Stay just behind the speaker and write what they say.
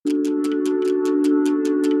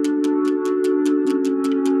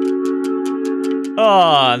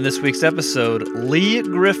On this week's episode, Lee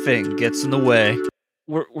Griffin gets in the way.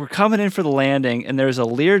 We're coming in for the landing, and there's a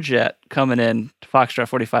Learjet coming in to Foxtrot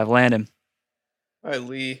 45 landing. All right,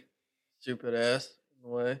 Lee, stupid ass, in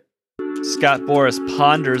the way. Scott Boras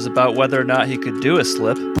ponders about whether or not he could do a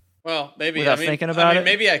slip. Well, maybe without thinking about it.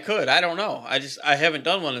 Maybe I could. I don't know. I haven't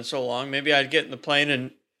done one in so long. Maybe I'd get in the plane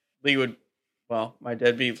and Lee would. Well, my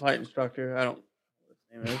deadbeat flight instructor. I don't know what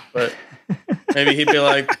his name is, but maybe he'd be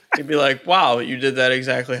like, "Wow, you did that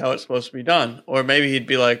exactly how it's supposed to be done." Or maybe he'd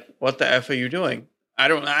be like, "What the f are you doing?" I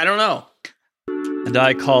don't know. And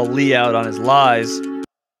I call Lee out on his lies.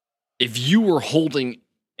 If you were holding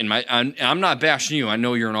in my, I'm not bashing you. I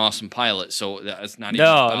know you're an awesome pilot, so that's not even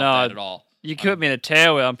about that at all. You put me in a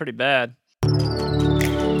tailwheel. I'm pretty bad.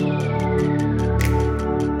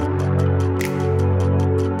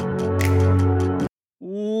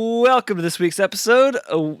 Welcome to this week's episode.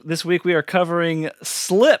 This week we are covering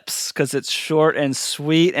slips because it's short and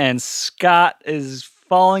sweet, and Scott is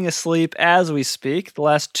falling asleep as we speak. The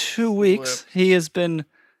last 2 weeks he has been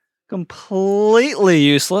completely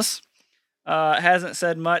useless. Hasn't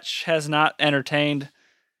said much, has not entertained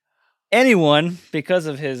anyone because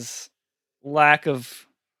of his lack of,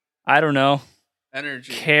 I don't know,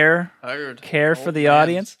 energy, care for the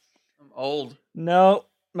audience. I'm old. No,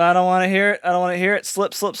 I don't want to hear it.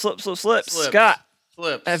 Slip. Scott,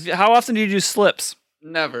 slips. How often do you do slips?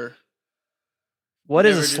 Never. What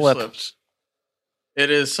is a slip? Slips. It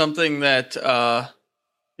is something that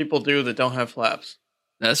people do that don't have flaps.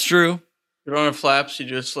 That's true. If you don't have flaps, you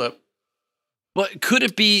do a slip. But could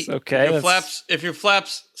it be okay? If your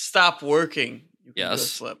flaps stop working, you can do a yes.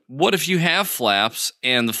 slip. What if you have flaps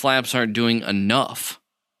and the flaps aren't doing enough?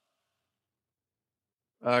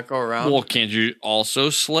 Go around. Well, can't you also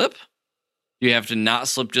slip? Do you have to not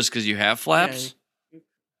slip just because you have flaps? Yeah,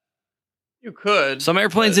 you could. Some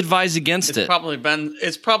airplanes advise against it. It's probably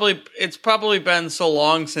been so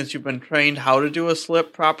long since you've been trained how to do a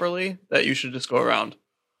slip properly that you should just go around.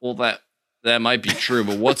 Well, that might be true,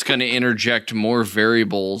 but what's going to interject more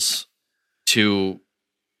variables to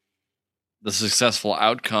the successful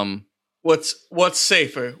outcome? What's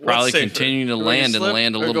safer? Probably continuing to land and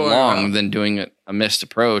land a little long than doing a missed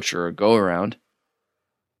approach or a go around.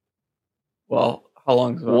 Well, how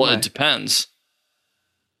long? Well, it depends.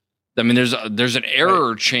 I mean, there's an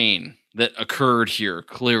error chain that occurred here.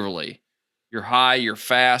 Clearly, you're high, you're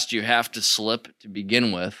fast, you have to slip to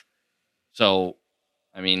begin with. So,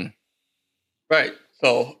 I mean, right.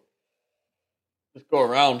 So, just go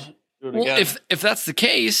around. Do it again. If that's the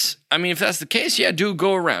case, yeah, do a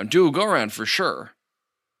go around for sure.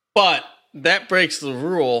 But that breaks the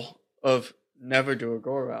rule of never do a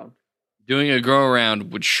go around. Doing a go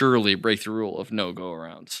around would surely break the rule of no go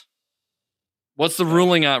arounds. What's the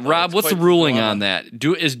ruling on Rob? What's the ruling on that?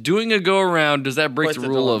 Is doing a go around, does that break the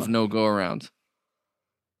rule of no go arounds?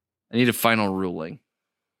 I need a final ruling.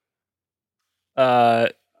 I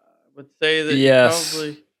would say that yes.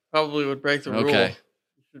 You probably would break the rule. Okay.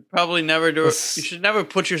 You should probably never do it. You should never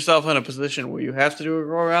put yourself in a position where you have to do a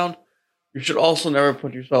go around. You should also never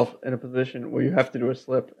put yourself in a position where you have to do a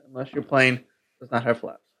slip unless your plane does not have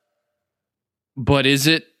flaps. But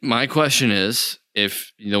my question is,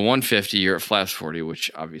 if the 150 you're at flaps 40, which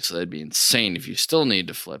obviously that'd be insane if you still need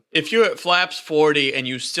to flip. If you're at flaps 40 and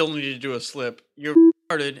you still need to do a slip, you're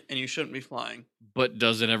retarded and you shouldn't be flying. But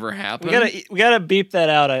does it ever happen? We gotta beep that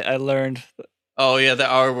out. I learned. Oh yeah, the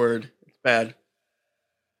R word. It's bad.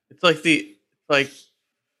 It's like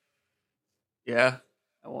yeah.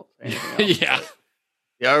 I won't say anything else. Yeah.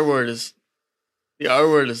 The R word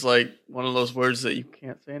is like one of those words that you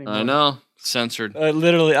can't say anymore. I know. Censored. I'm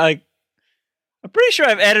pretty sure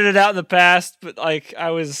I've edited out in the past, but I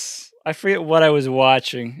forget what I was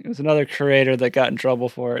watching. It was another creator that got in trouble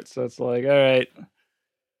for it. So it's like, all right,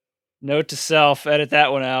 note to self, edit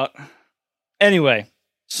that one out. Anyway,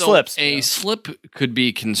 so slips. A slip could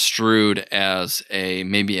be construed as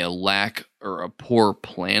maybe a lack or a poor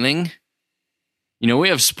planning. You know, we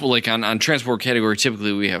have on transport category,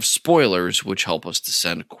 typically we have spoilers, which help us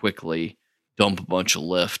descend quickly, dump a bunch of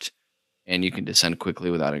lift, and you can descend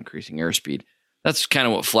quickly without increasing airspeed. That's kind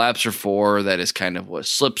of what flaps are for. That is kind of what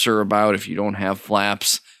slips are about. If you don't have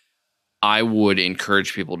flaps, I would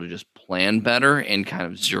encourage people to just plan better and kind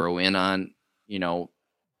of zero in on,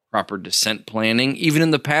 proper descent planning. Even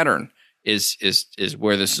in the pattern is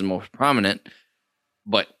where this is most prominent.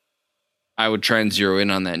 But I would try and zero in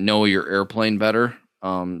on that. Know your airplane better,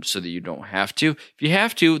 so that you don't have to. If you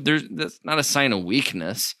have to, that's not a sign of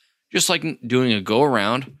weakness. Just like doing a go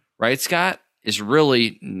around, right, Scott, is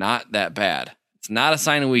really not that bad. It's not a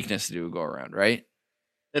sign of weakness to do a go around, right?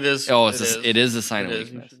 It is. Oh, it is a sign of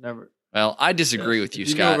weakness. Well, I disagree with you, If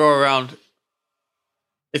you Scott. do a go around,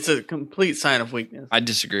 it's a complete sign of weakness. I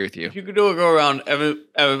disagree with you. If you could do a go around,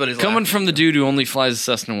 everybody's Coming laughing from at the you. dude who only flies a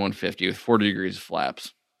Cessna 150 with 40 degrees of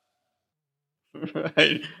flaps.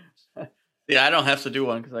 Right. Yeah, I don't have to do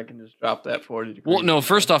one because I can just drop that 40 degrees. Well, no,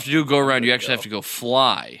 first off, to do a go around, you actually have to go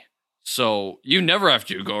fly. So you never have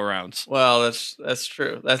to do go arounds. Well, that's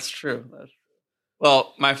true. That's true.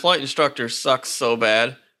 Well, my flight instructor sucks so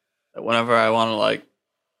bad that whenever I want to, like,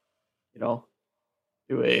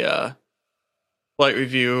 do a flight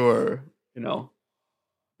review or,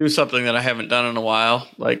 do something that I haven't done in a while,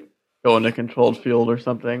 like go into controlled field or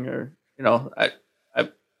something, or, I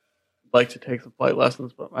like to take some flight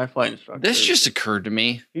lessons, but my flight instructor. This just occurred to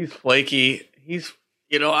me. He's flaky. He's,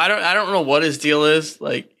 I don't know what his deal is.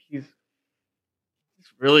 Like, he's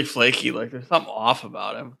really flaky. Like, there's something off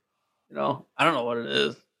about him. I don't know what it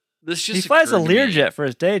is. This just He flies a occurred to me. Learjet for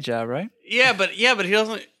his day job, right? Yeah, but he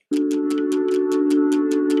doesn't.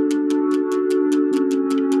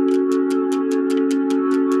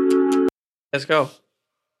 Let's go.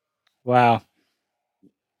 Wow.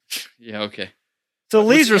 Yeah, okay. So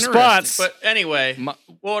Lee's What's response. But anyway,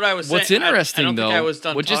 what I was What's saying. interesting, I don't though, think I was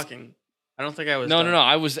done what just- talking. I don't think I was. No, done. no.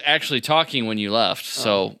 I was actually talking when you left,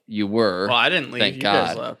 so you were. Well, I didn't leave. Thank You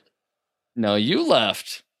guys God. left. No, you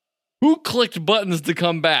left. Who clicked buttons to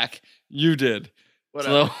come back? You did.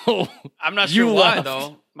 Whatever. So I'm not you sure why left.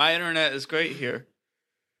 though. My internet is great here.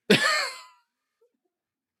 I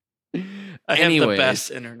have the Anyways. best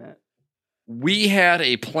internet. we had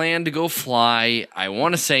a plan to go fly. I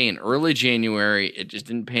want to say in early January. It just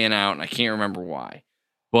didn't pan out, and I can't remember why.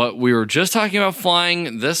 But we were just talking about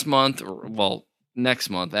flying this month, or well, next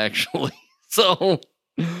month actually. So,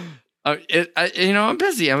 I'm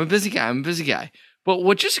busy. I'm a busy guy. But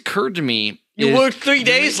what just occurred to me You is worked 3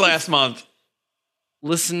 days last month.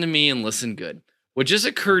 listen to me and listen good. What just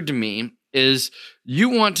occurred to me is you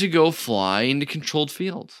want to go fly into controlled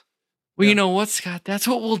fields. Well, Yeah. you know what, Scott? That's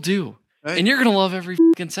what we'll do. Right? And you're going to love every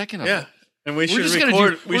fucking second of Yeah, it. and we We're should just gonna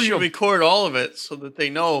record. do- We we're should gonna- record all of it so that they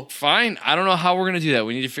know. Fine. I don't know how we're going to do that.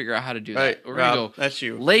 We need to figure out how to do Right, that. We're Rob, going to go that's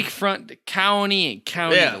you. lakefront to county and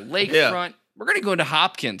county Yeah, to lakefront. yeah. We're going to go into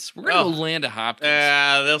Hopkins. We're going to Oh. go land at Hopkins.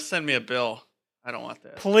 Yeah, they'll send me a bill. I don't want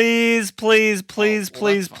that. Please, please, please, well,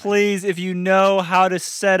 please, that's fine. please, if you know how to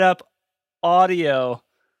set up audio.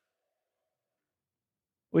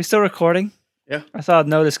 We still recording? Yeah. I saw a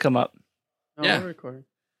notice come up. No, Yeah. we're recording.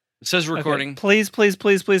 It says Okay, recording. please, please,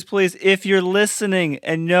 please, please, please, if you're listening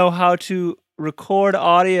and know how to record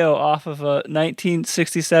audio off of a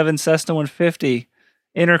 1967 Cessna 150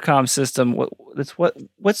 intercom system,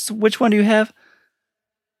 which one do you have?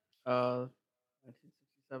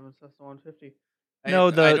 1967 Cessna 150.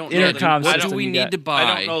 No, the I don't know intercom What system do we you need got. to buy?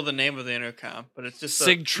 I don't know the name of the intercom, but it's just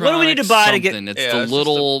Sigtronic What do we need to buy to get- something. It's yeah, the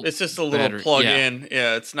little. It's just a little battery- plug yeah. in.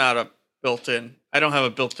 Yeah, it's not a built-in. I don't have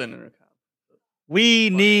a built-in intercom. We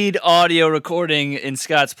need audio recording in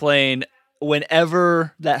Scott's plane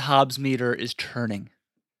whenever that Hobbs meter is turning.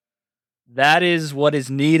 That is what is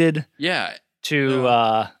needed Yeah. to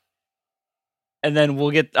and then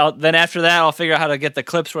then after that I'll figure out how to get the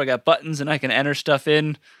clips where I got buttons and I can enter stuff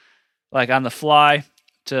in like on the fly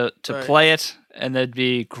to Right. play it, and that'd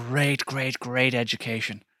be great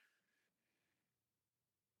education.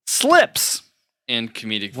 Slips. And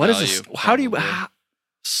comedic What is value. this? How do you probably.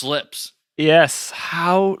 Slips. Yes,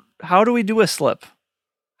 how do we do a slip?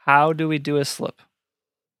 How do we do a slip?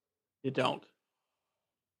 You don't.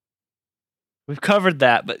 We've covered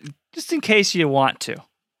that, but just in case you want to.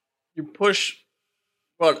 You push.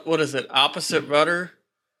 What is it? Opposite rudder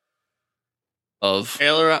Of.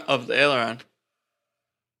 aileron of the aileron.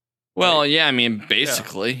 Well, yeah, I mean,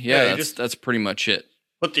 basically. Yeah, Yeah, you that's pretty much it.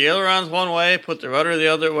 Put the ailerons one way. Put the rudder the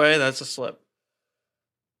other way. That's a slip.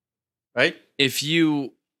 Right. If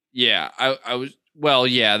you. Yeah, I was. Well,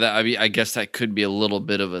 yeah, I guess that could be a little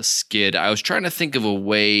bit of a skid. I was trying to think of a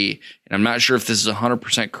way, and I'm not sure if this is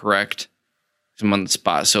 100% correct. I'm on the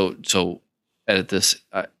spot, so edit this.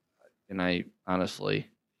 And I honestly,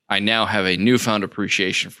 I now have a newfound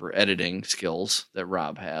appreciation for editing skills that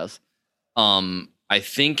Rob has. I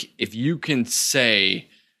think if you can say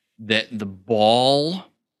that the ball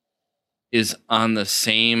is on the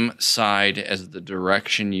same side as the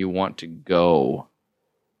direction you want to go,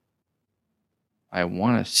 I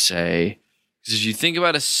want to say, because if you think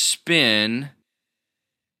about a spin,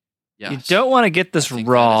 yes, You don't want to get this I think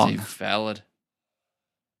that wrong. is a valid.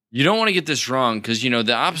 You don't want to get this wrong because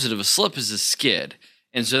the opposite of a slip is a skid,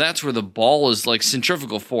 And so that's where the ball is like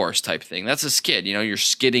centrifugal force type thing. That's a skid. You're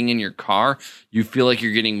skidding in your car. You feel like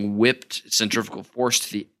you're getting whipped centrifugal force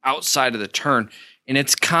to the outside of the turn. And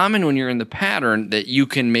it's common when you're in the pattern that you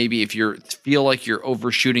can maybe, if you feel like you're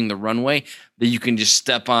overshooting the runway, that you can just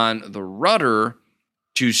step on the rudder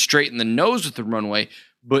to straighten the nose with the runway,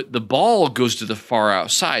 but the ball goes to the far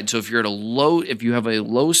outside. So if you have a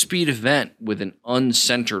low speed event with an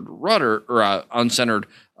uncentered rudder or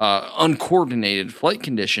uncoordinated flight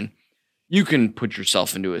condition, you can put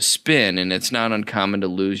yourself into a spin, and it's not uncommon to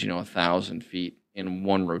lose 1,000 feet in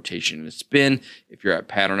one rotation in a spin. If you're at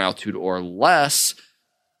pattern altitude or less,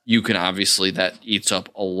 you can obviously, that eats up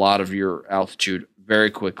a lot of your altitude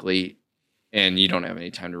very quickly, and you don't have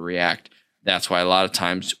any time to react. That's why a lot of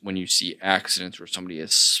times when you see accidents where somebody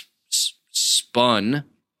is spun,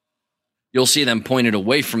 you'll see them pointed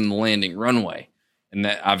away from the landing runway. And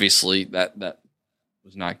that obviously that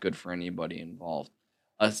was not good for anybody involved.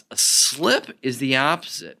 A slip is the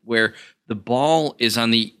opposite, where the ball is on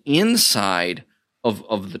the inside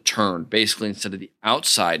of the turn, basically, instead of the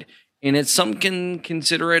outside. And some can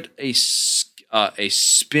consider it a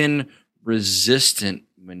spin resistant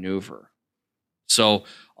maneuver. So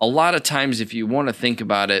a lot of times, if you want to think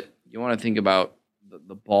about it, you want to think about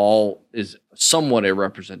the ball is somewhat a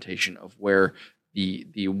representation of where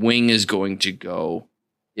the wing is going to go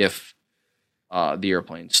if the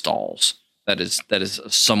airplane stalls. That is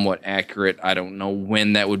somewhat accurate. I don't know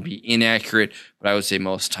when that would be inaccurate, but I would say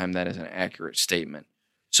most of the time that is an accurate statement.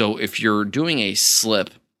 So if you're doing a slip,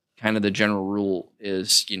 kind of the general rule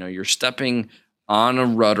is, you're stepping on a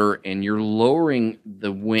rudder and you're lowering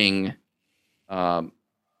the wing on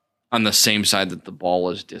the same side that the ball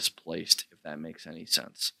is displaced, if that makes any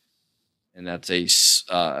sense. And that's a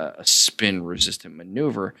spin-resistant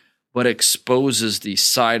maneuver, but exposes the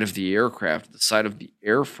side of the aircraft, the side of the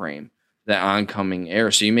airframe, the oncoming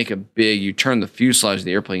air. So you turn the fuselage of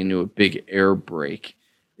the airplane into a big air brake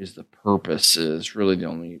is the purpose, is really the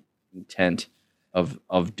only intent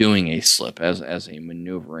of doing a slip as a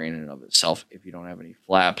maneuver in and of itself if you don't have any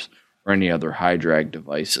flaps or any other high drag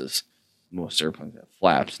devices. Most airplanes have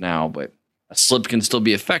flaps now, but a slip can still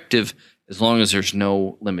be effective as long as there's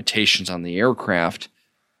no limitations on the aircraft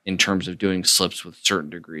in terms of doing slips with certain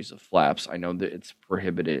degrees of flaps. I know that it's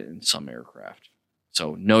prohibited in some aircraft.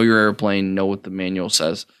 So know your airplane, know what the manual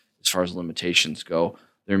says as far as limitations go.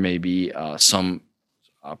 There may be some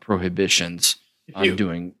prohibitions on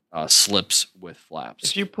doing slips with flaps.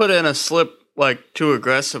 If you put in a slip like too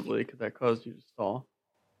aggressively, could that cause you to stall?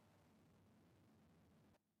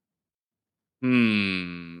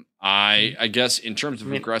 I guess in terms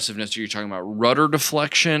of aggressiveness, are you talking about rudder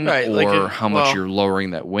deflection, right, or how much you're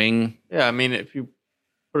lowering that wing? Yeah, if you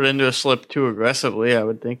put it into a slip too aggressively, I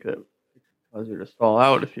would think that it could cause you to stall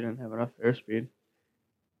out if you didn't have enough airspeed.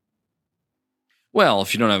 Well,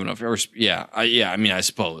 if you don't have enough airspeed, I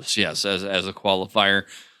suppose, yes, as a qualifier.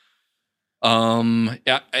 And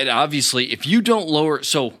obviously, if you don't lower,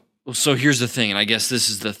 so here's the thing, and I guess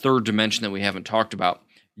this is the third dimension that we haven't talked about.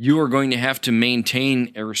 You are going to have to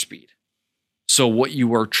maintain airspeed. So what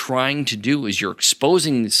you are trying to do is you're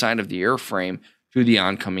exposing the side of the airframe to the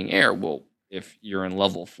oncoming air. Well, if you're in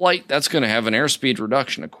level flight, that's going to have an airspeed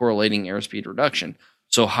reduction, a correlating airspeed reduction.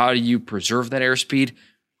 So how do you preserve that airspeed?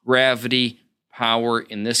 Gravity, power.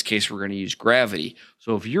 In this case, we're going to use gravity.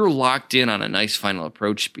 So if you're locked in on a nice final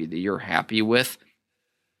approach speed that you're happy with,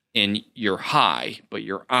 and you're high, but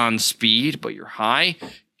you're on speed, but you're high,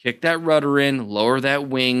 kick that rudder in, lower that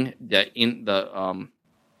wing. I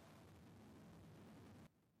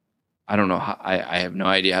don't know how. I have no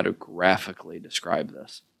idea how to graphically describe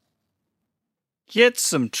this. Get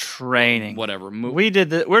some training. Whatever. We're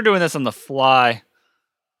doing this on the fly.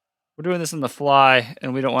 We're doing this on the fly,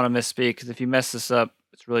 and we don't want to misspeak because if you mess this up,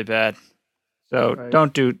 it's really bad. So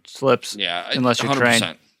don't do slips. Unless you're 100%. Trained.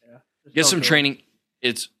 Yeah, get some training.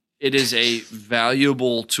 It is a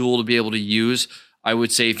valuable tool to be able to use. I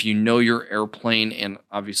would say if you know your airplane, and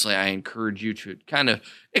obviously I encourage you to kind of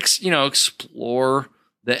explore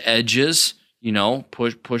the edges,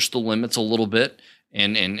 push the limits a little bit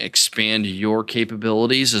and expand your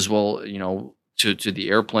capabilities as well, to the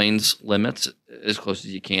airplane's limits as close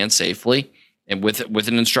as you can safely, and with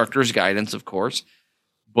an instructor's guidance, of course.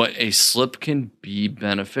 But a slip can be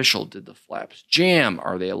beneficial. Did the flaps jam?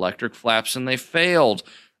 Are they electric flaps and they failed?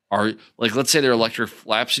 Let's say they're electric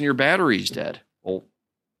flaps and your battery's dead. Well,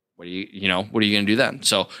 what are you going to do then?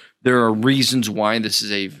 So there are reasons why this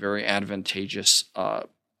is a very advantageous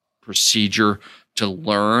procedure to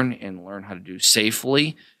learn how to do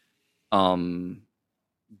safely.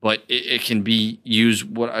 but it can be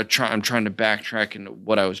used. I'm trying to backtrack into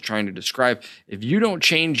what I was trying to describe. If you don't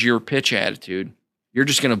change your pitch attitude, you're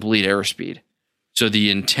just going to bleed airspeed. So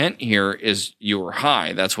the intent here is you're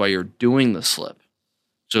high. That's why you're doing the slip.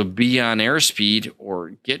 So be on airspeed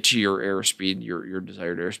or get to your airspeed, your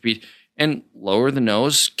desired airspeed, and lower the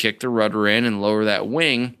nose, kick the rudder in, and lower that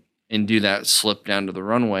wing, and do that slip down to the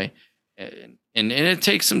runway. And it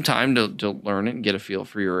takes some time to learn it and get a feel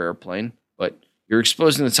for your airplane. But you're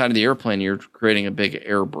exposing the side of the airplane, you're creating a big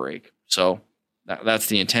air brake. So that's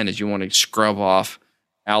the intent, is you want to scrub off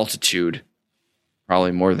altitude,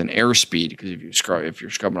 probably more than airspeed, because if you're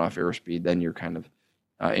scrubbing off airspeed, then you're kind of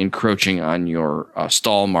encroaching on your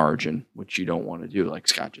stall margin, which you don't want to do, like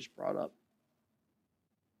Scott just brought up.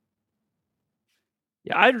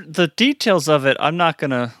 Yeah, the details of it, I'm not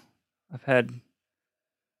gonna. I've had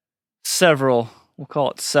several, we'll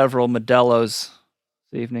call it several Modelos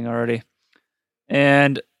this evening already,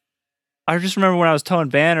 and I just remember when I was towing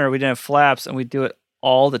Banner, we didn't have flaps, and we do it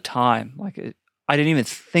all the time. Like I didn't even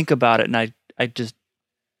think about it, and I just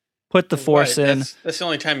put the force in. That's the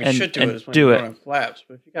only time you should do it, is when do you're it. on flaps.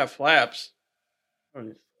 But if you got flaps,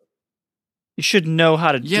 You should know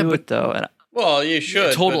how to do it, though. And well, you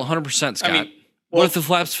should. Total 100%, Scott. I mean, what if the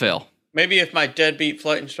flaps fail? Maybe if my deadbeat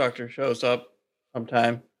flight instructor shows up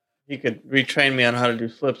sometime, he could retrain me on how to do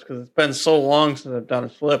slips, because it's been so long since I've done a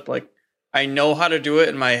slip. Like, I know how to do it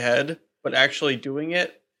in my head, but actually doing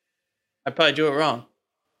it, I probably do it wrong.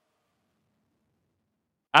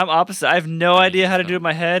 I'm opposite. I have no idea how to do it in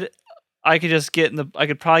my head. I could just I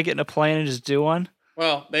could probably get in a plane and just do one.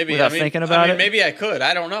 Well, maybe without thinking about it. Maybe I could.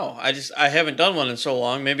 I don't know. I haven't done one in so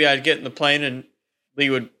long. Maybe I'd get in the plane and Lee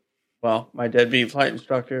would. Well, my deadbeat flight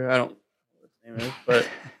instructor. I don't know what his name is, but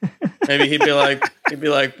maybe he'd be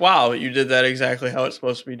like, "Wow, you did that exactly how it's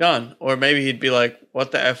supposed to be done." Or maybe he'd be like,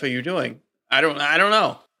 "What the f are you doing?" I don't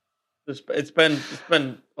know. It's been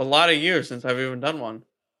a lot of years since I've even done one.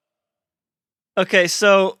 Okay,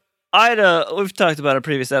 so we've talked about a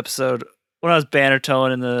previous episode when I was banner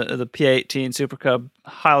towing in the P18 Super Cub,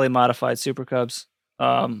 highly modified Super Cubs.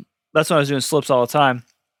 That's when I was doing slips all the time.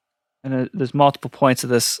 And there's multiple points of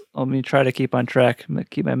this. Let me try to keep on track,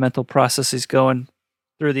 keep my mental processes going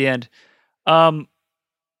through the end. Part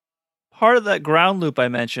of that ground loop I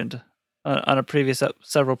mentioned on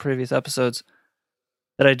several previous episodes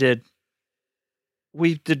that I did,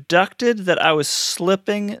 we deducted that I was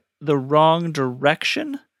slipping the wrong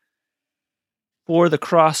direction for the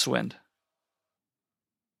crosswind.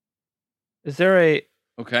 Is that a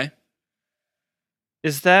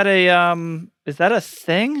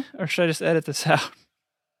thing, or should I just edit this out?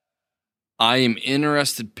 I am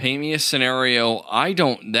interested. Paint me a scenario. I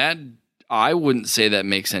wouldn't say that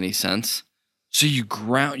makes any sense. So you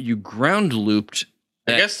ground looped.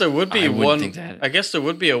 I guess there would be one. I guess there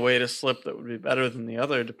would be a way to slip that would be better than the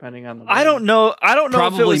other, depending on the. I don't know. Probably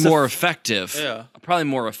if it was more effective. Yeah, probably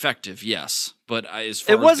more effective. Yes, but as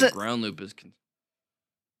far as the ground loop is concerned,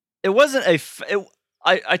 it wasn't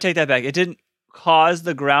I take that back. It didn't cause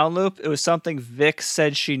the ground loop. It was something Vic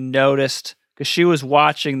said she noticed because she was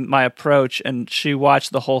watching my approach and she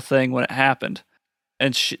watched the whole thing when it happened,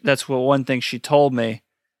 and that's one thing she told me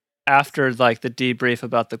after like the debrief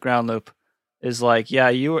about the ground loop. Is like, yeah,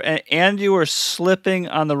 you were slipping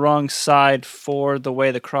on the wrong side for the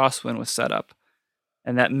way the crosswind was set up.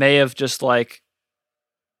 And that may have just like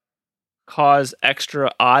caused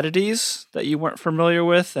extra oddities that you weren't familiar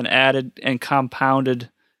with and added and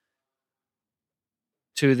compounded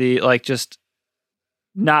to the like just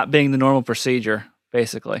not being the normal procedure,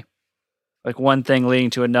 basically. Like one thing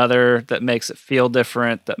leading to another that makes it feel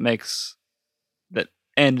different, that makes that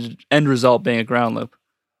end result being a ground loop.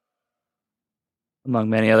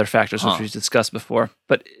 Among many other factors, which we've discussed before.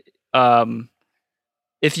 But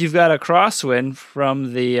if you've got a crosswind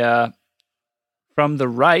from the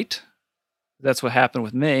right, that's what happened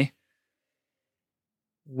with me.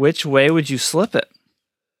 Which way would you slip it?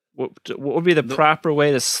 What would be the proper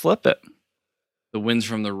way to slip it? The wind's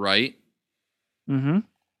from the right. Mm-hmm.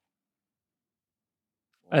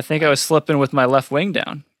 I think I was slipping with my left wing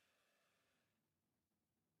down.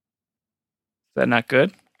 Is that not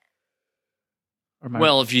good?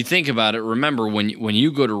 Well, if you think about it, remember when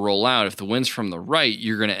you go to roll out, if the wind's from the right,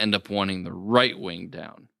 you're going to end up wanting the right wing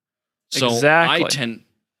down. So exactly.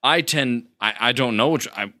 I don't know, which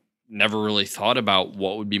I never really thought about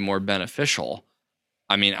what would be more beneficial.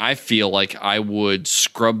 I mean, I feel like I would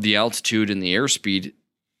scrub the altitude and the airspeed,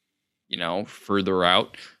 further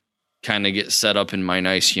out, kind of get set up in my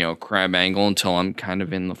nice, crab angle until I'm kind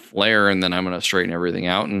of in the flare, and then I'm going to straighten everything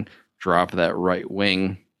out and drop that right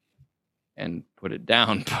wing and put it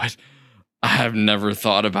down. But I have never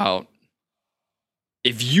thought about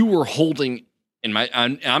if you were holding in my.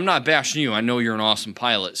 I'm not bashing you. I know you're an awesome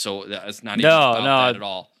pilot, so that's not even about that at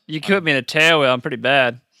all. You put me in a tailwheel. I'm pretty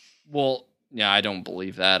bad. Well, yeah, I don't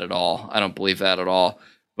believe that at all.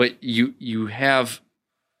 But you have.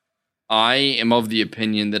 I am of the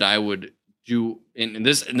opinion that I would do, and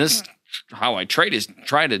this how I trade is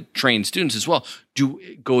try to train students as well.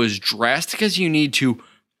 Go as drastic as you need to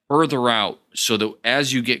further out, so that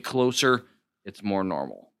as you get closer, it's more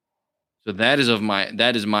normal. So that is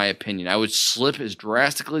my opinion. I would slip as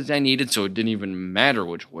drastically as I needed, so it didn't even matter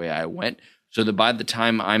which way I went. So that by the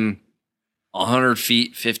time I'm 100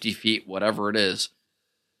 feet, 50 feet, whatever it is,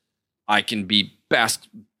 I can be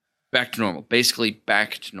back to normal. Basically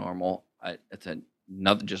back to normal. It's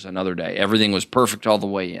just another day. Everything was perfect all the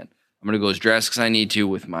way in. I'm going to go as drastic as I need to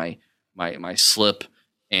with my slip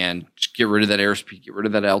and get rid of that airspeed, get rid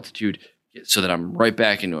of that altitude, so that I'm right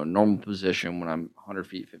back into a normal position when I'm 100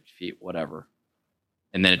 feet, 50 feet, whatever.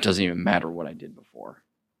 And then it doesn't even matter what I did before.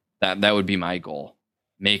 That would be my goal.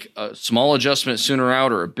 Make a small adjustment sooner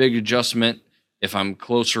out or a big adjustment if I'm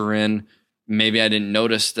closer in. Maybe I didn't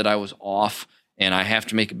notice that I was off and I have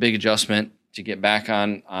to make a big adjustment to get back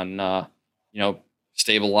on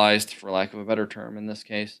stabilized, for lack of a better term in this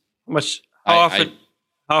case. How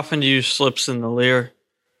often do you use slips in the Lear?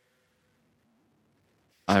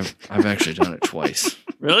 I've actually done it twice.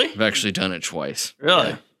 Really? I've actually done it twice. Really?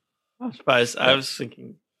 Yeah. I'm surprised. I was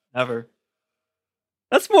thinking never.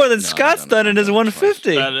 That's more than Scott's done in his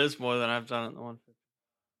 150. That is more than I've done in the 150.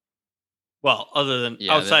 Well, other than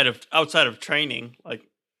outside of training, like.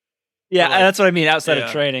 Yeah, that's what I mean. Outside of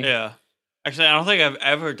training. Yeah. Actually, I don't think I've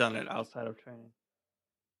ever done it outside of training.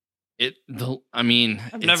 I've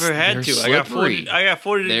never had to. I got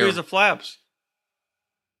 40 degrees of flaps.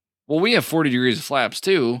 Well, we have 40 degrees of flaps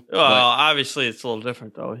too. Well, obviously it's a little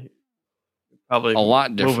different though. You're probably a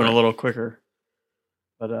lot different, moving a little quicker.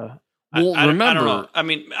 But remember, I don't know. I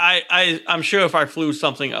mean, I'm sure if I flew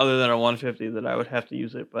something other than a 150 that I would have to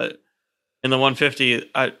use it. But in the 150,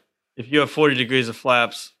 if you have 40 degrees of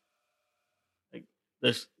flaps, like,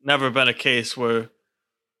 there's never been a case where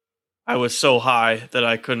I was so high that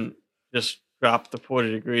I couldn't just drop the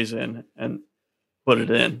 40 degrees in and put it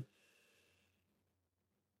in.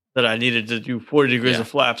 That I needed to do 40 degrees of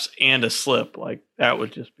flaps and a slip. Like, that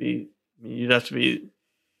would just be, you'd have to be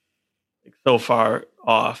like so far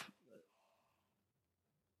off.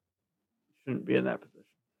 You shouldn't be in that position.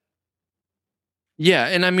 Yeah.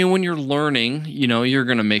 And when you're learning, you're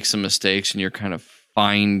going to make some mistakes and you're kind of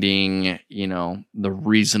finding, the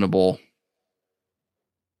reasonable,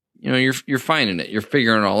 you're finding it. You're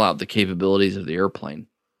figuring it all out, the capabilities of the airplane.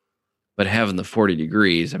 But having the 40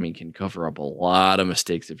 degrees, can cover up a lot of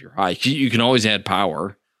mistakes if you're high. You can always add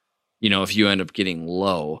power, if you end up getting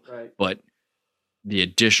low. Right. But the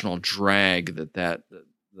additional drag the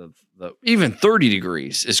even 30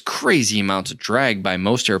 degrees is crazy amounts of drag by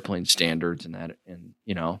most airplane standards,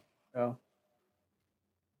 Oh.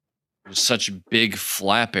 There's such a big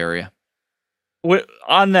flap area.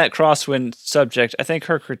 On that crosswind subject, I think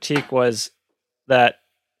her critique was that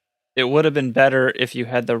it would have been better if you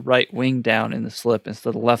had the right wing down in the slip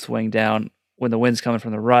instead of the left wing down when the wind's coming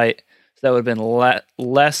from the right. So that would have been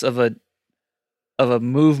less of a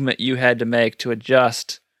movement you had to make to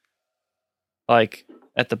adjust, like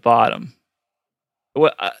at the bottom.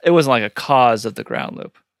 It wasn't like a cause of the ground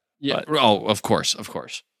loop. Yeah. Of course.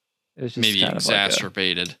 It was just maybe kind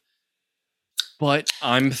exacerbated. But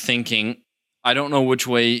I'm thinking, I don't know which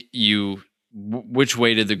way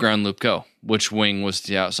did the ground loop go? Which wing was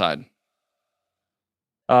the outside?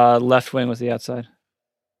 Left wing was the outside.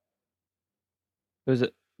 It was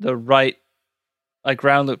the right, like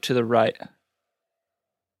ground loop to the right.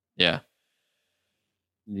 Yeah.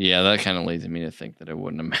 Yeah, that kind of leads me to think that it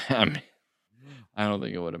wouldn't have. I don't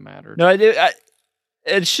think it would have mattered. No, I do.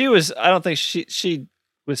 And she was. I don't think she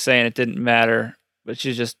was saying it didn't matter, but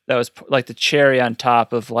that was like the cherry on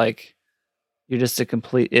top of like you're just a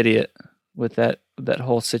complete idiot with that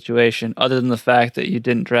whole situation, other than the fact that you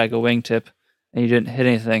didn't drag a wingtip and you didn't hit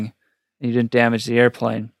anything and you didn't damage the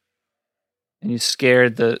airplane and you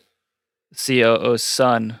scared the COO's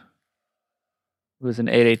son, who was an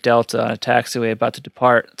 88 Delta on a taxiway about to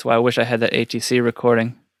depart. That's why I wish I had that ATC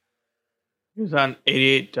recording. He was on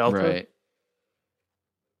 88 Delta? Right.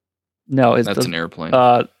 No, that's an airplane.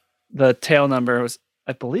 The tail number was,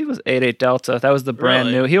 I believe, was 88 Delta. That was the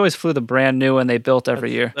brand new. He always flew the brand new one they built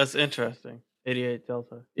every year. That's interesting. 88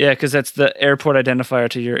 Delta. Yeah, because that's the airport identifier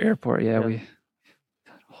to your airport. Yeah, we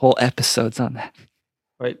whole episodes on that.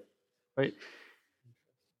 Right.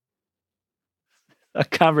 A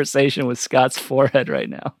conversation with Scott's forehead right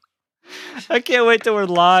now. I can't wait till we're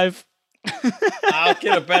live. I'll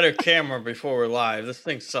get a better camera before we're live. This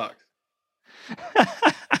thing sucks.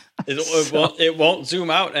 It won't zoom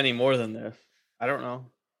out any more than this. I don't know.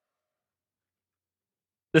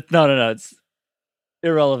 No. It's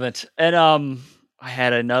irrelevant. And I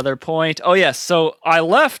had another point. Oh yes, so I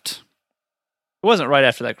left. It wasn't right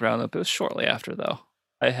after that ground loop. It was shortly after though.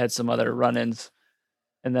 I had some other run-ins,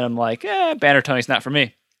 and then I'm like, banner towing's not for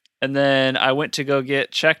me. And then I went to go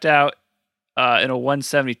get checked out in a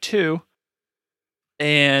 172,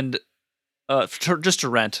 and just to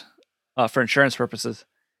rent for insurance purposes.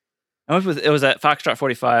 It was at Foxtrot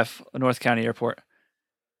 45, North County Airport,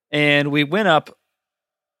 and we went up.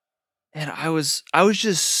 And I was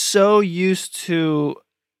just so used to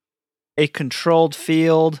a controlled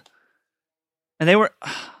field, and I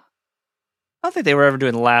don't think they were ever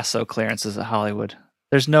doing lasso clearances at Hollywood.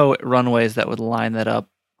 There's no runways that would line that up.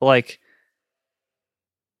 Like,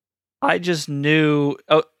 I just knew,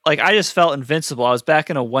 I just felt invincible. I was back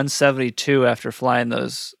in a 172 after flying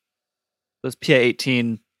those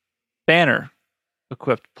PA-18 banner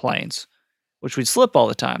equipped planes, which we'd slip all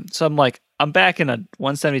the time. So I'm like, I'm back in a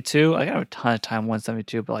 172. I got a ton of time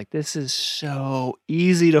 172, but like, this is so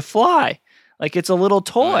easy to fly. Like, it's a little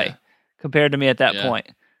toy compared to me at that point.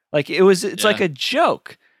 Like, it's like a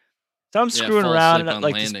joke. So I'm screwing around and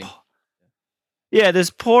like this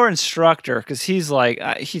poor instructor, because he's like,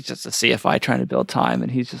 he's just a CFI trying to build time,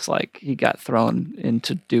 and he's just like, he got thrown in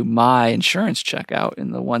to do my insurance checkout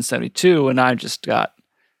in the 172, and I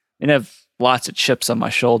have lots of chips on my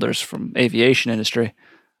shoulders from aviation industry.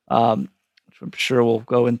 I'm sure we'll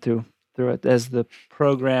go through it as the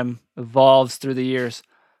program evolves through the years.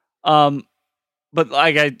 But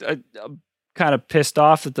like I'm kind of pissed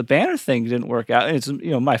off that the banner thing didn't work out. And it's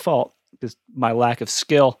my fault because my lack of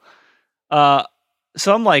skill. So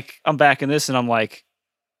I'm back in this, and I'm like,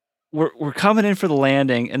 we're coming in for the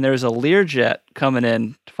landing, and there's a Learjet coming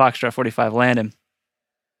in to Foxtrot 45 landing.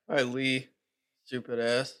 Probably Lee, stupid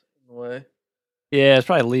ass in the way. Yeah, it's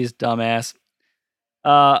probably Lee's dumbass.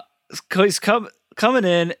 He's coming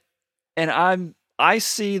in, and I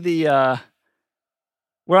see the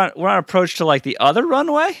we're on approach to like the other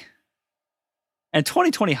runway, and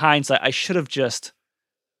 2020 hindsight, I should have just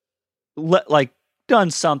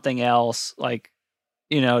done something else,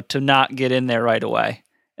 to not get in there right away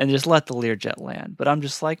and just let the Learjet land. But I'm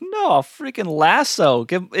just like, no, I'll freaking lasso,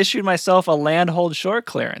 issued myself a land hold short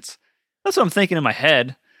clearance. That's what I'm thinking in my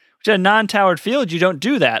head. Which at a non-towered field, you don't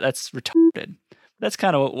do that. That's retarded. That's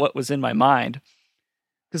kind of what was in my mind.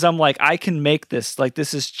 Because I'm like, I can make this. Like,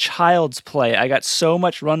 this is child's play. I got so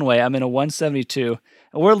much runway. I'm in a 172.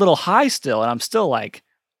 And we're a little high still. And I'm still like,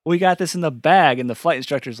 we got this in the bag. And the flight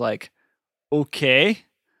instructor's like, okay.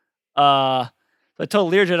 So I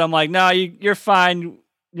told Learjet, I'm like, no, you're fine.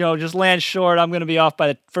 Just land short. I'm going to be off by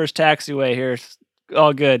the first taxiway here. It's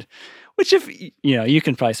all good. Which if, you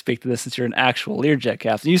can probably speak to this since you're an actual Learjet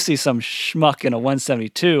captain. You see some schmuck in a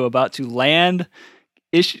 172 about to land,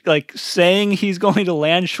 saying he's going to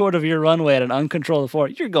land short of your runway at an uncontrolled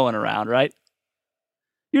fort. You're going around, right?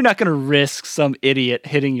 You're not going to risk some idiot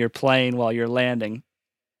hitting your plane while you're landing.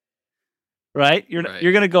 Right? You're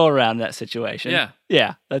going to go around that situation. Yeah.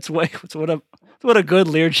 Yeah. That's what a good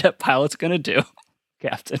Learjet pilot's going to do,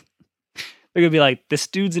 Captain. They're going to be like, this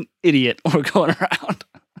dude's an idiot. We're going around.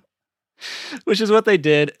 Which is what they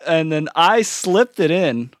did. And then I slipped it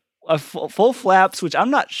in full flaps, which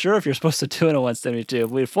I'm not sure if you're supposed to do in a 172.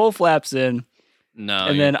 We had full flaps in. No.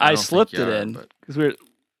 And then I slipped it in because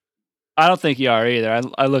I don't think you are either.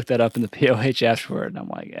 I looked that up in the POH afterward, and I'm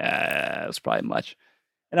like, it was probably much.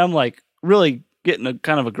 And I'm like really getting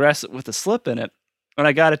kind of aggressive with the slip in it. And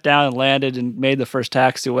I got it down and landed and made the first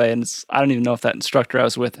taxiway. And I don't even know if that instructor I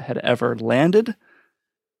was with had ever landed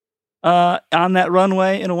on that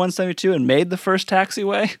runway in a 172 and made the first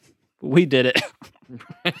taxiway. We did it.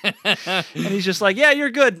 And he's just like, yeah, you're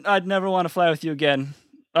good. I'd never want to fly with you again.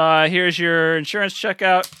 Here's your insurance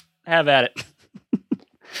checkout. Have at it.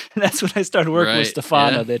 And that's when I started working with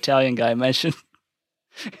Stefano, the Italian guy I mentioned.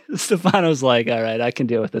 Stefano's like, all right, I can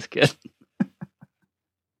deal with this kid.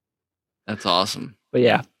 That's awesome. But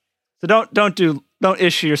yeah. So don't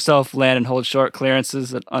issue yourself land and hold short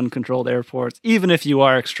clearances at uncontrolled airports, even if you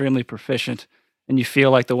are extremely proficient and you feel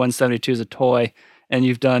like the 172 is a toy and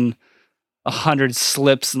you've done 100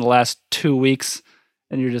 slips in the last 2 weeks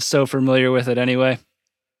and you're just so familiar with it anyway.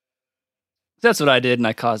 That's what I did, and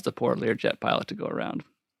I caused the poor Learjet pilot to go around.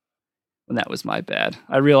 And that was my bad.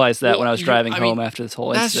 I realized that when I was driving home after this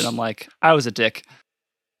whole incident. I'm like, I was a dick.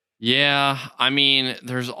 Yeah, I mean,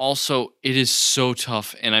 there's also it is so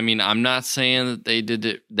tough, and I mean, I'm not saying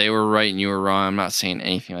that they were right and you were wrong. I'm not saying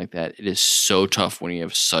anything like that. It is so tough when you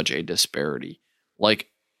have such a disparity. Like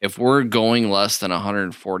if we're going less than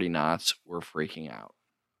 140 knots, we're freaking out.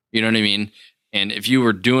 You know what I mean? And if you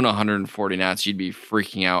were doing 140 knots, you'd be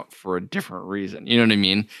freaking out for a different reason. You know what I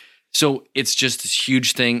mean? So it's just this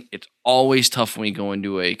huge thing. It's always tough when we go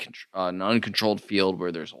into an uncontrolled field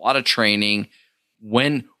where there's a lot of training.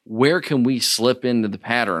 Where can we slip into the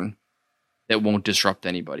pattern that won't disrupt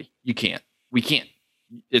anybody? You can't. We can't.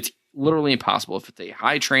 It's literally impossible. If it's a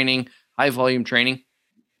high volume training,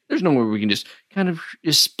 there's nowhere we can just kind of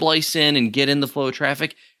just splice in and get in the flow of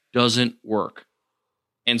traffic. Doesn't work.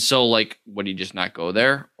 And so, like, what do you just not go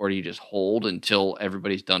there? Or do you just hold until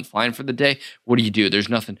everybody's done flying for the day? What do? There's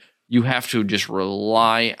nothing. You have to just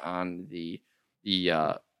rely on the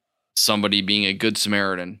somebody being a good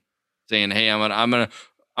Samaritan, saying, "Hey, I'm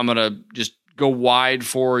gonna just go wide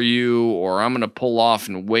for you, or I'm gonna pull off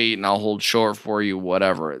and wait, and I'll hold short for you."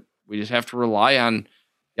 Whatever. We just have to rely on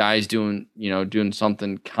guys doing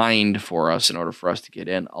something kind for us in order for us to get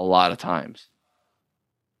in. A lot of times,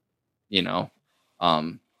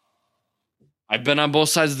 I've been on both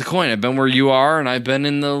sides of the coin. I've been where you are, and I've been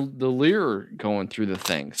in the Lear going through the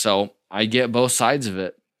thing. So I get both sides of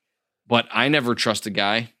it. But I never trust a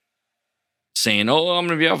guy saying, "Oh, I'm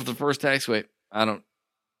going to be off the first taxiway."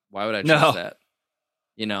 Why would I trust that?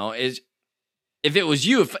 If it was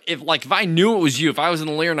you, if I knew it was you, if I was in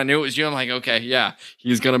the Lear and I knew it was you, I'm like, okay, yeah,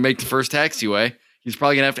 he's going to make the first taxiway. He's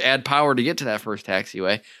probably going to have to add power to get to that first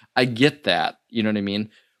taxiway. I get that. You know what I mean?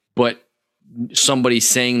 But somebody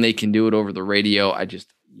saying they can do it over the radio, I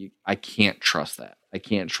can't trust that. I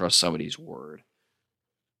can't trust somebody's word,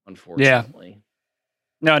 unfortunately. Yeah.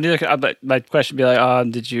 No, neither could I, but my question would be like,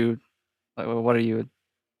 what are you,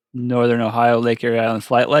 Northern Ohio Lake Erie Island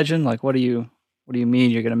flight legend? Like, what do you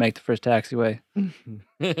mean you're going to make the first taxiway? I'm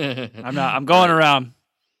going around.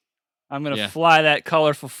 I'm going to fly that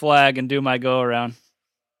colorful flag and do my go around.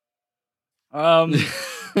 Right.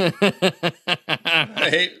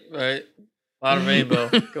 A lot of rainbow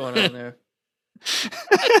going on there.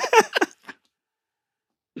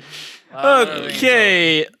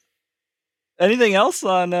 Okay. Anything else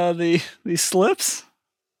on these slips?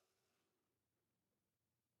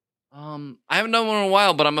 I haven't done one in a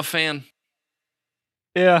while, but I'm a fan.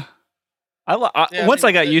 Yeah. Once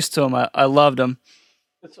I got used to them, I loved them.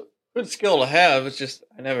 It's a good skill to have. It's just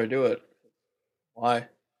I never do it. Why?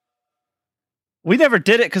 We never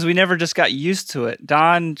did it because we never just got used to it.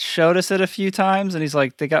 Don showed us it a few times, and he's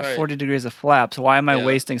like, they got 40 degrees of flaps. Why am I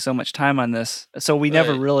wasting so much time on this? So we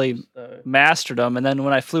never really mastered them. And then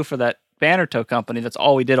when I flew for that banner tow company, that's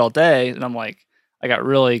all we did all day. And I'm like, I got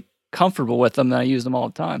really comfortable with them, and I used them all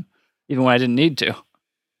the time, even when I didn't need to. Yeah.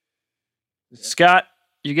 Scott,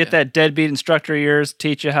 you get that deadbeat instructor of yours,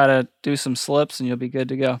 teach you how to do some slips, and you'll be good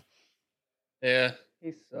to go. Yeah,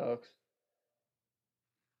 he sucks.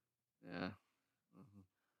 Yeah.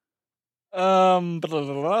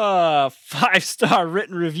 5-star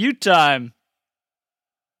written review time.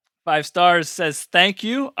 5 stars says, thank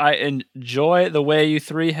you. I enjoy the way you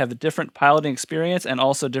three have a different piloting experience and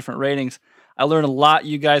also different ratings. I learn a lot.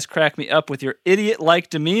 You guys crack me up with your idiot-like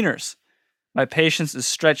demeanors. My patience is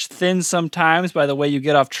stretched thin sometimes by the way you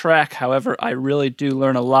get off track. However, I really do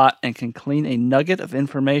learn a lot and can clean a nugget of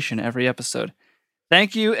information every episode.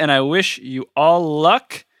 Thank you, and I wish you all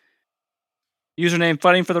luck. Username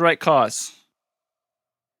Fighting for the Right Cause.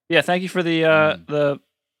 Yeah, thank you for the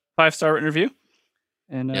 5-star written review.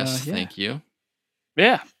 And yes, thank you.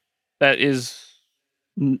 Yeah, that is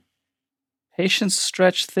patience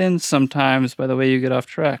stretched thin sometimes by the way you get off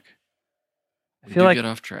track. I feel like get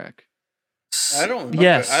off track. I don't remember.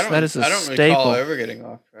 Yes, that is a staple. I don't recall ever getting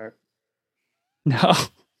off track. No. Oh,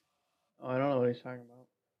 I don't know what he's talking about.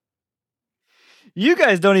 You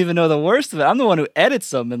guys don't even know the worst of it. I'm the one who edits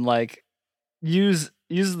them and like uses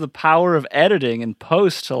the power of editing and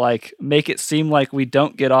post to like make it seem like we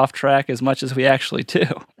don't get off track as much as we actually do.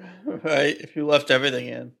 Right? If you left everything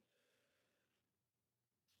in.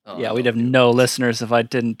 Oh, yeah, we'd have no listeners if I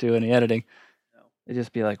didn't do any editing. No. They'd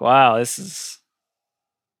just be like, wow, you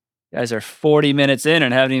guys are 40 minutes in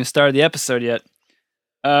and haven't even started the episode yet.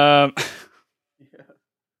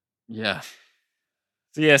 Yeah.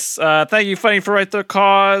 So yes, thank you, Fighting for Right There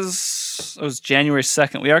Cause. It was January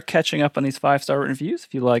 2nd. We are catching up on these 5-star written reviews.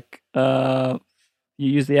 If you like, you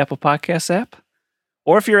use the Apple Podcasts app.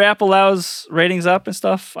 Or if your app allows ratings up and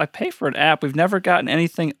stuff, I pay for an app. We've never gotten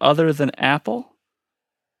anything other than Apple.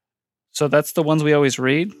 So that's the ones we always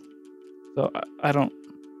read. So I don't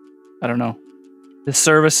know. This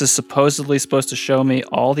service is supposedly supposed to show me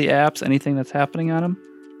all the apps, anything that's happening on them.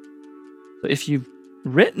 So if you've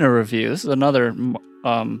written a review, this is another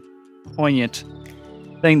poignant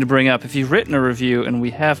thing to bring up. If you've written a review and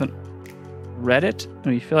we haven't read it,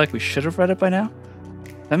 and you feel like we should have read it by now,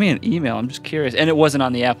 send me an email. I'm just curious. And it wasn't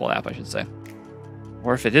on the Apple app, I should say.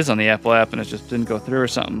 Or if it is on the Apple app and it just didn't go through or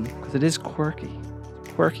something, because it is quirky.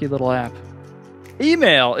 Quirky little app.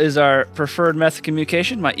 Email is our preferred method of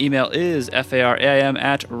communication. My email is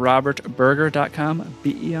faraim@robertberger.com.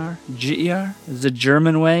 BERGER. The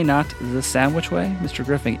German way, not the sandwich way. Mr.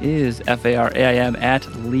 Griffing is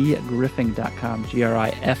faraim@leegriffing.com.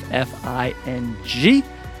 GRIFFING.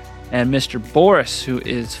 And Mr. Boris, who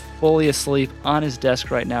is fully asleep on his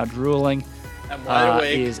desk right now, drooling, I'm wide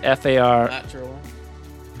awake. is FAR. Not drooling.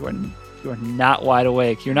 You are not wide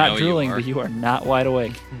awake. You're not No, drooling, you are. but you are not wide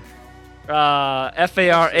awake.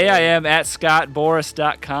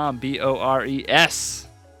 FARAIM@scottboris.com. BORES.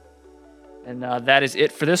 And that is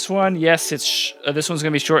it for this one. Yes, this one's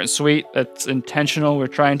going to be short and sweet. That's intentional. We're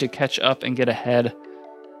trying to catch up and get ahead.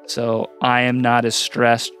 So I am not as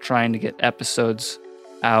stressed trying to get episodes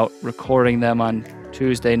out, recording them on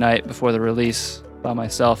Tuesday night before the release by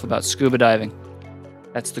myself about scuba diving.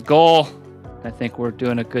 That's the goal. I think we're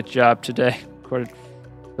doing a good job today. Recorded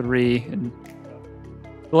 3, and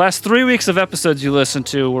the last 3 weeks of episodes you listened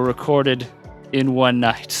to were recorded in one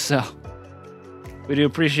night. So we do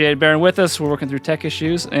appreciate bearing with us. We're working through tech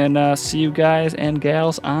issues, and see you guys and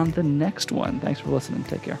gals on the next one. Thanks for listening.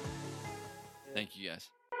 Take care. Thank you, guys.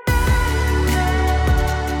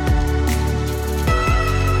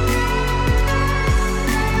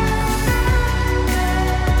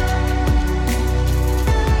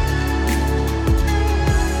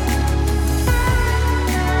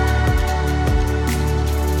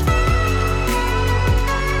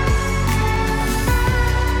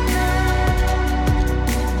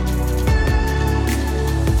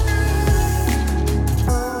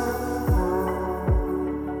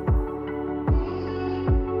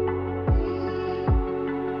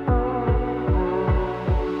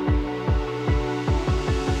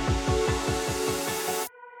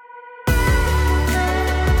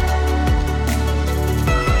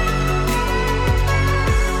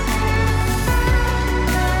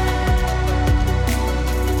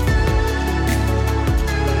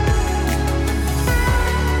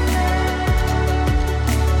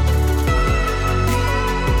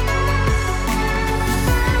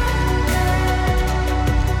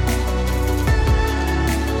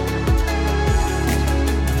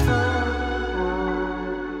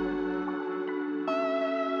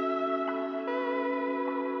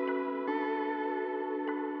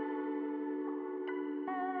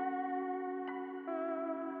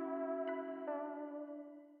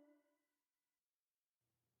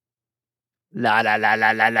 La la la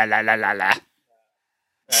la la la la la la la.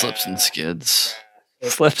 Slips and skids.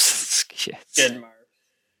 Slips and skids. Good, Mark.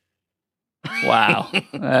 Wow,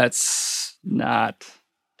 that's not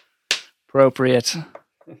appropriate.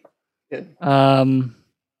 Good.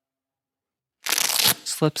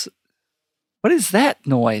 Slips. What is that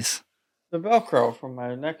noise? The Velcro from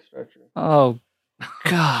my neck stretcher. Oh,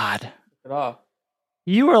 God. Took it off.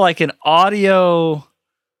 You are like an audio.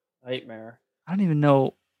 Nightmare. I don't even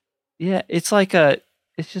know. Yeah, it's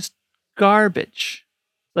just garbage.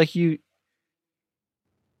 Like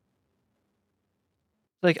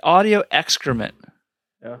like audio excrement.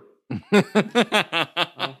 Yeah.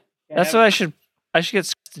 That's what I should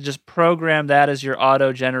get to just program that as your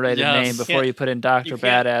auto-generated Yes. name before you put in Dr. you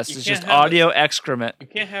can't- Badass. you It's can't just have audio excrement. You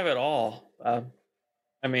can't have it all. I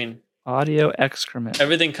mean, Audio excrement.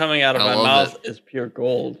 everything coming out of I my love mouth is pure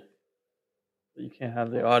gold. You can't have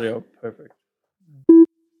the audio perfect.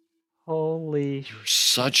 Holy You're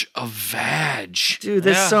such a vag. dude,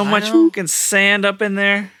 there's Yeah, so I much know. fucking sand up in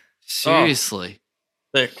there. Seriously.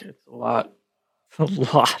 Thick. It's a lot. It's a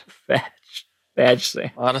lot of badge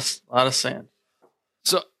sand. Lot of sand.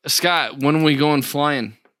 So, Scott, when are we going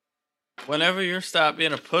flying? Whenever you stop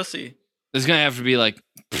being a pussy, There's going to have to be like,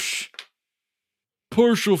 "Psh,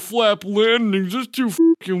 partial flap landings. It's too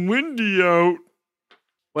fucking windy out.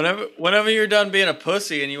 whenever you're done being a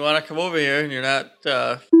pussy and you want to come over here and you're not,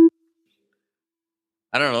 I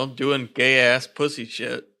don't know, doing gay ass pussy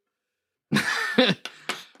shit.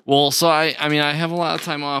 Well, so I have a lot of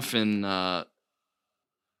time off in, well,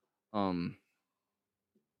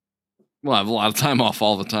 I have a lot of time off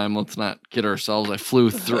all the time. Let's not kid ourselves.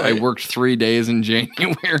 I worked 3 days in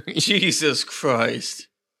January. Jesus Christ.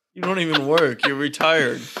 You don't even work. You're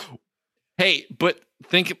retired. Hey, but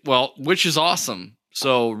which is awesome.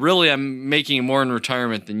 So really, I'm making more in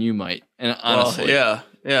retirement than you might. And honestly, Well, yeah.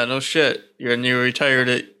 Yeah, no shit. You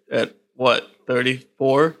retired at what,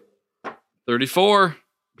 34? 34.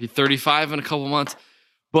 Be 35 in a couple months.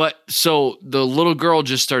 But so the little girl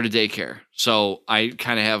just started daycare. So I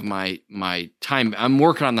kind of have my time. I'm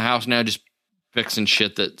working on the house now, just fixing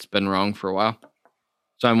shit that's been wrong for a while.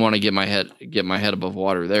 So I want to get my head above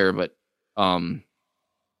water there. But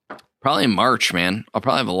probably in March, man. I'll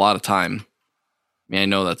probably have a lot of time. I mean, I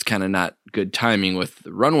know that's kind of not good timing with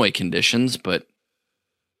the runway conditions, but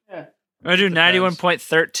Yeah. I'm going to do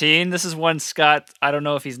 91.13. This is one Scott, I don't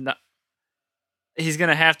know if he's going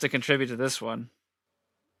to have to contribute to this one.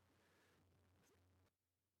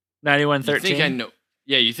 91.13. you think I know?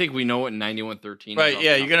 Yeah, you think we know what 91.13 is? Right, off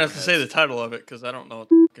yeah, the you're top going to of have to our say the heads? title of it because I don't know what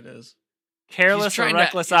the fuck it is. Careless or trying to-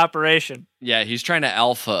 reckless operation. Yeah, he's trying to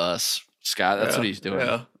alpha us, Scott. That's what he's doing.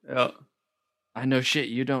 Yeah. I know shit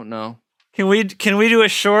you don't know. Can we do a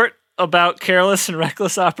short about careless and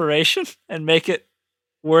reckless operation and make it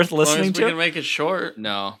worth As long listening as we to? can make it short.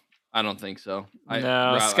 No, I don't think so. No,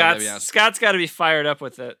 Rob, I gotta be honest. Scott's got to be fired up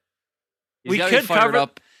with it. He's we gotta be could fired cover-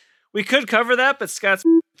 up. We could cover that, but Scott's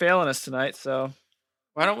failing us tonight, so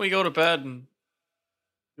Why don't we go to bed and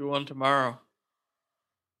do one tomorrow?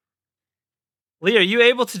 Lee, are you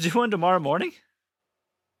able to do one tomorrow morning?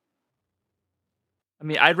 I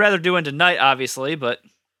mean, I'd rather do one tonight, obviously, but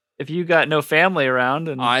if you got no family around,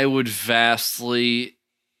 and I would vastly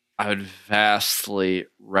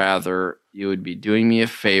rather you would be doing me a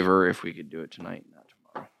favor if we could do it tonight, not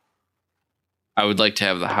tomorrow. I would like to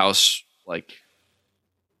have the house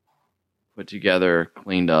put together,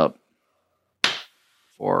 cleaned up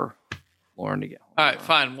for Lauren to get home. All right,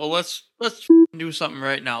 fine. Well, let's do something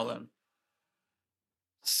right now then.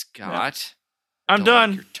 Scott, I'm don't like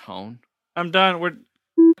done. your tone. I'm done.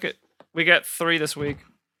 We got 3 this week.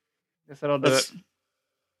 Guess that'll do Let's- it.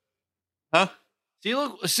 Huh? See,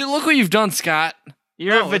 look what you've done, Scott.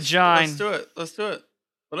 You're No, a let's vagina. do it. Let's do it.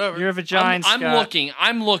 Whatever. You're a vagina, I'm Scott. looking.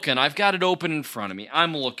 I'm looking. I've got it open in front of me.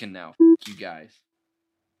 I'm looking now. F- you guys.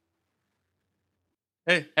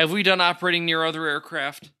 Hey, Have we done operating near other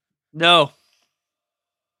aircraft? No.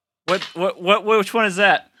 Which one is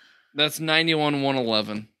that? That's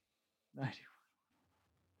 91-111.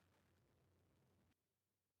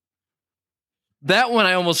 That one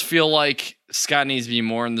I almost feel like Scott needs to be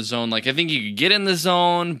more in the zone. Like I think you could get in the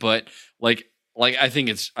zone, but like I think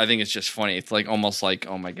it's just funny. It's like almost like,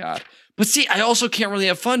 oh my god. But see, I also can't really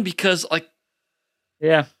have fun because like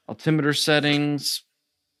Yeah. altimeter settings.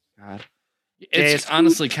 God. Gay It's as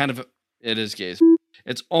honestly kind of it is gay. as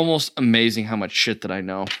It's almost amazing how much shit that I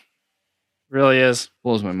know. Really is.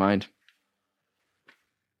 Blows my mind.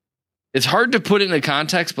 It's hard to put it into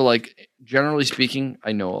context, but like generally speaking,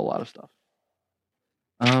 I know a lot of stuff.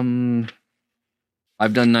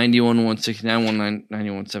 I've done 91, 169,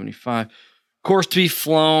 91, 75. Course to be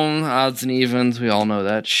flown, odds and evens. We all know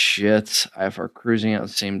that shit. IFR cruising at the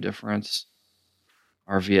same difference.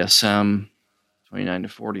 RVSM 29 to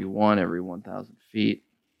 41 every 1,000 feet.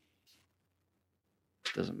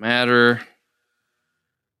 Doesn't matter.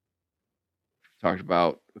 Talked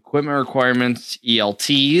about equipment requirements,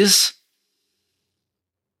 ELTs.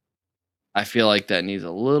 I feel like that needs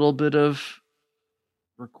a little bit of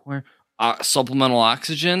supplemental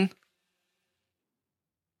oxygen.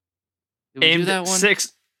 Did we do that one?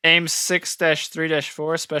 AIM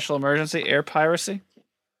 6-3-4 special emergency air piracy.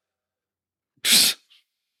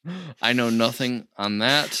 I know nothing on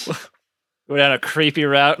that. Go down a creepy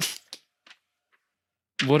route.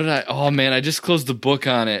 What did I? Oh man, I just closed the book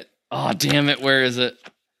on it. Oh damn it, where is it?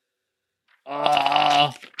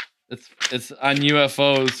 Ah, it's on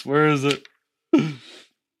UFOs. Where is it?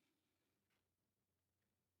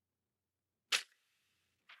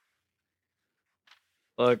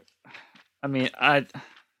 Look, I mean, I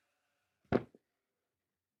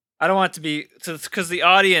don't want it to be because the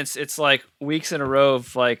audience. It's like weeks in a row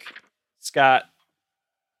of like Scott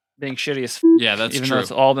being shitty as Yeah, that's even true. though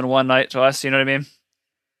it's all been one night to us. You know what I mean?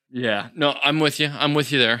 Yeah, no, I'm with you. I'm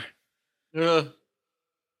with you there.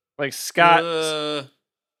 Like Scott,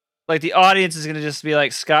 like the audience is gonna just be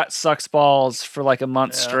like Scott sucks balls for like a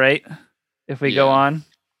month Yeah. straight if we go Yeah. on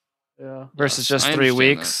Yeah. versus Yes, just I 3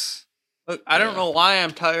 understand weeks. Look, I don't Yeah. know why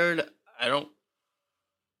I'm tired. I don't.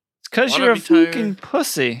 It's because Wanna you're a be tired. fucking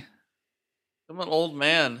pussy. I'm an old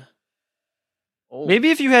man. Old.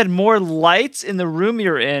 Maybe if you had more lights in the room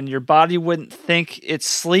you're in, your body wouldn't think it's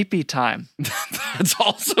sleepy time. That's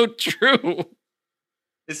also true.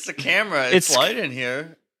 It's the camera. It's It's- light in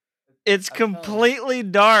here. It's I'm telling you. completely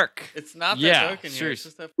dark. It's not that Yeah, dark in here. It's seriously.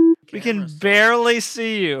 just that We camera can stuff. barely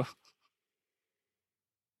see you.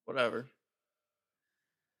 Whatever.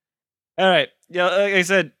 All right. Yeah, like I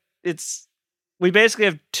said, it's we basically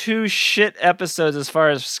have 2 shit episodes as far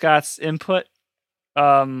as Scott's input.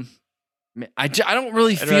 I I don't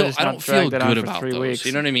really I'd rather feel just I not don't drag feel that on good for about 3 those. weeks.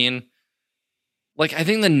 You know what I mean? Like I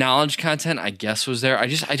think the knowledge content I guess was there. I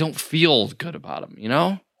don't feel good about them. You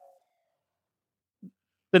know?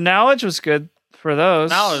 The knowledge was good for those.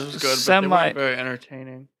 Knowledge was good, but they weren't very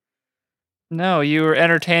entertaining. No, you were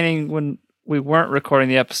entertaining when we weren't recording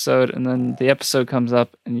the episode, and then the episode comes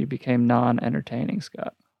up and you became non-entertaining,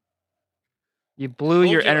 Scott. You blew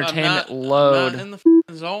your entertainment load. I'm not in the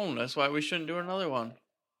f***ing zone. That's why we shouldn't do another one.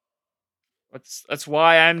 That's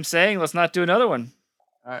why I'm saying let's not do another one.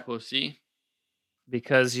 All right. Pussy.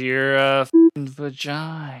 Because you're a f***ing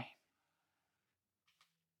vagina.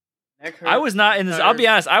 I was not in this. I'll be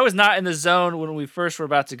honest. I was not in the zone when we first were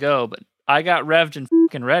about to go, but I got revved and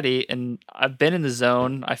fucking ready, and I've been in the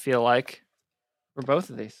zone. I feel like for both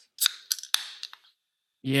of these.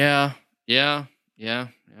 Yeah.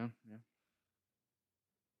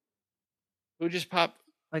 Who just popped?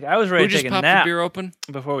 Like I was ready Who to just take a popped nap the beer open?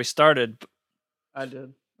 before we started. I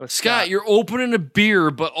did. with Scott, you're opening a beer,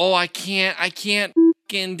 but I can't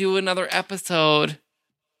fucking do another episode.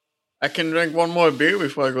 I can drink one more beer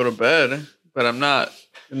before I go to bed, but I'm not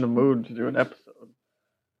in the mood to do an episode.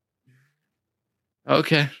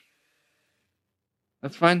 Okay.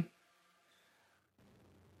 That's fine.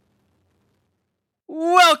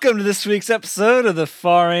 Welcome to this week's episode of the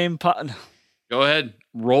Far Aim Pod. Go ahead.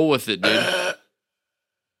 Roll with it, dude.